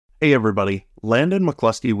Hey everybody, Landon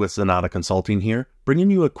McCluskey with Zenatta Consulting here,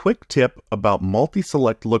 bringing you a quick tip about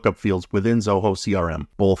multi-select lookup fields within Zoho CRM,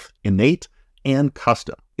 both innate and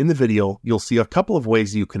custom. In the video, you'll see a couple of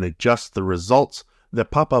ways you can adjust the results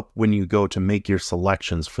that pop up when you go to make your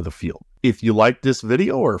selections for the field. If you like this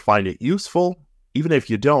video or find it useful, even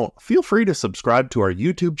if you don't, feel free to subscribe to our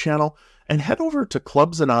YouTube channel and head over to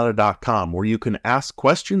clubzenatta.com where you can ask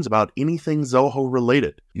questions about anything Zoho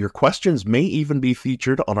related. Your questions may even be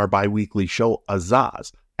featured on our bi-weekly show,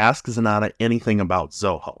 Azaz, Ask Zenatta Anything About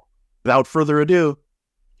Zoho. Without further ado,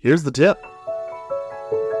 here's the tip.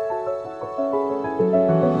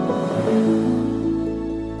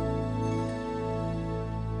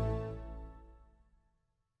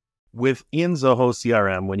 Within Zoho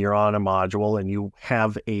CRM, when you're on a module and you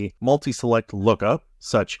have a multi-select lookup,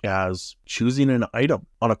 such as choosing an item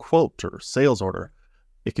on a quote or sales order,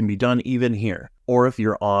 it can be done even here. Or if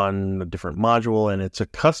you're on a different module and it's a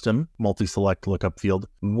custom multi-select lookup field,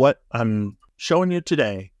 what I'm showing you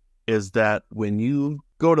today is that when you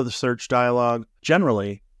go to the search dialog,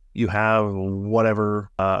 generally you have whatever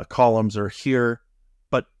columns are here.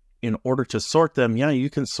 In order to sort them, yeah, you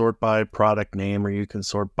can sort by product name or you can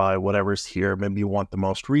sort by whatever's here. Maybe you want the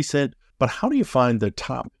most recent, but how do you find the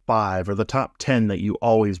top 5 or the top 10 that you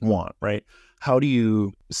always want, right? How do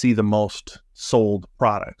you see the most sold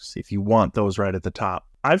products if you want those right at the top?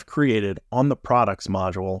 I've created on the products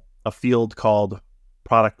module a field called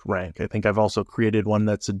product rank. I think I've also created one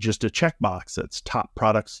that's just a checkbox that's top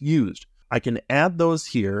products used. I can add those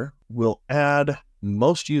here. We'll add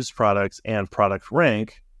most used products and product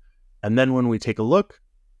rank. And then when we take a look,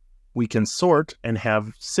 we can sort and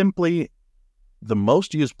have simply the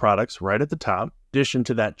most used products right at the top. In addition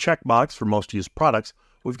to that checkbox for most used products,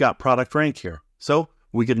 we've got product rank here. So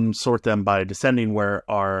we can sort them by descending where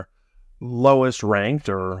our lowest ranked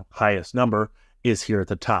or highest number is here at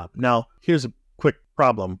the top. Now, here's a quick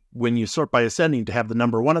problem. When you sort by ascending to have the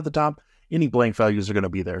number 1 at the top, any blank values are going to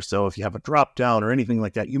be there. So if you have a drop down or anything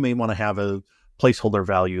like that, you may want to have a placeholder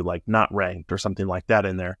value like not ranked or something like that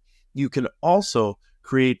in there. You can also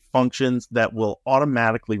create functions that will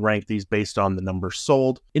automatically rank these based on the number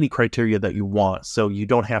sold, any criteria that you want. So you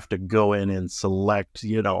don't have to go in and select,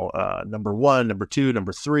 number 1, number 2,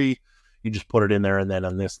 number 3. You just put it in there, and then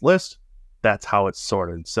on this list, that's how it's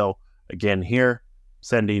sorted. So again, here,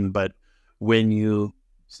 sending, but when you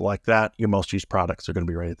select that, your most used products are going to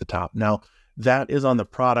be right at the top. Now, that is on the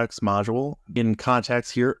products module. In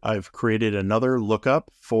context here, I've created another lookup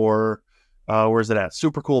for where's it at?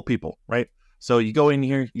 Super cool people, right? So you go in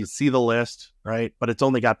here, you see the list, right? But it's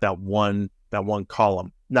only got that one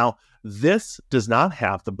column. Now, this does not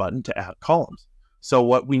have the button to add columns. So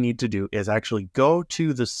what we need to do is actually go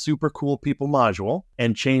to the super cool people module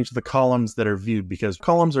and change the columns that are viewed, because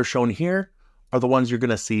columns are shown here are the ones you're going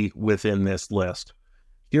to see within this list.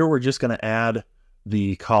 Here, we're just going to add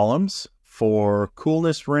the columns for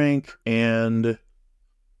coolness rank and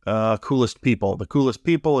coolest people. The coolest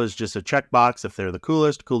people is just a checkbox if they're the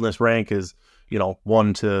coolest. Coolness rank is,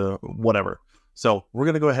 1 to whatever. So we're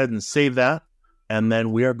going to go ahead and save that. And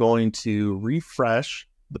then we are going to refresh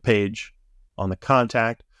the page on the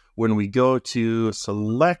contact. When we go to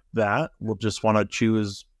select that, we'll just want to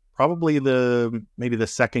choose probably maybe the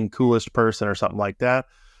second coolest person or something like that.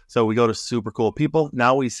 So we go to super cool people.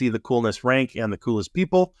 Now we see the coolness rank and the coolest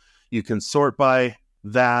people. You can sort by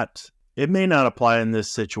that. It may not apply in this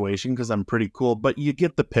situation because I'm pretty cool, but you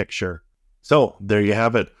get the picture. So there you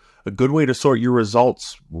have it. A good way to sort your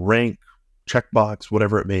results, rank, checkbox,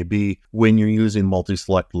 whatever it may be, when you're using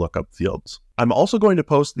multi-select lookup fields. I'm also going to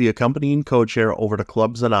post the accompanying code share over to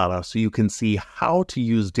Club Zenatta so you can see how to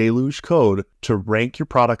use Deluge code to rank your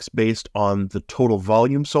products based on the total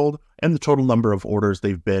volume sold and the total number of orders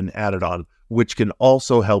they've been added on, which can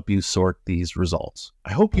also help you sort these results.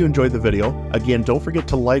 I hope you enjoyed the video. Again, don't forget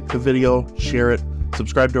to like the video, share it,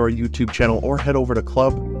 subscribe to our YouTube channel, or head over to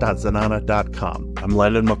club.zenatta.com. I'm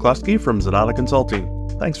Landon McCluskey from Zenatta Consulting.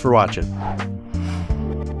 Thanks for watching.